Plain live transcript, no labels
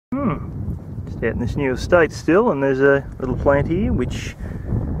Just out in this new estate still, and there's a little plant here which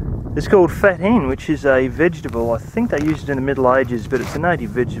is called fat hen, which is a vegetable. I think they used it in the Middle Ages, but it's a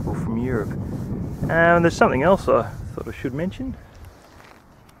native vegetable from Europe. And there's something else I thought I should mention.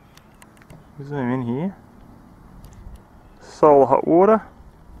 Zoom in here. Solar hot water,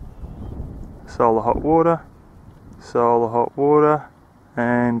 solar hot water, solar hot water,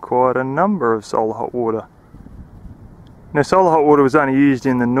 and quite a number of solar hot water. Now, solar hot water was only used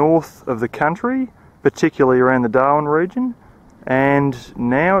in the north of the country, particularly around the Darwin region, and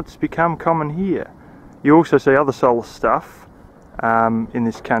now it's become common here. You also see other solar stuff in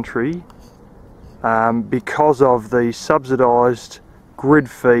this country because of the subsidised grid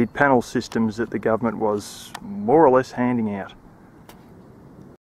feed panel systems that the government was more or less handing out.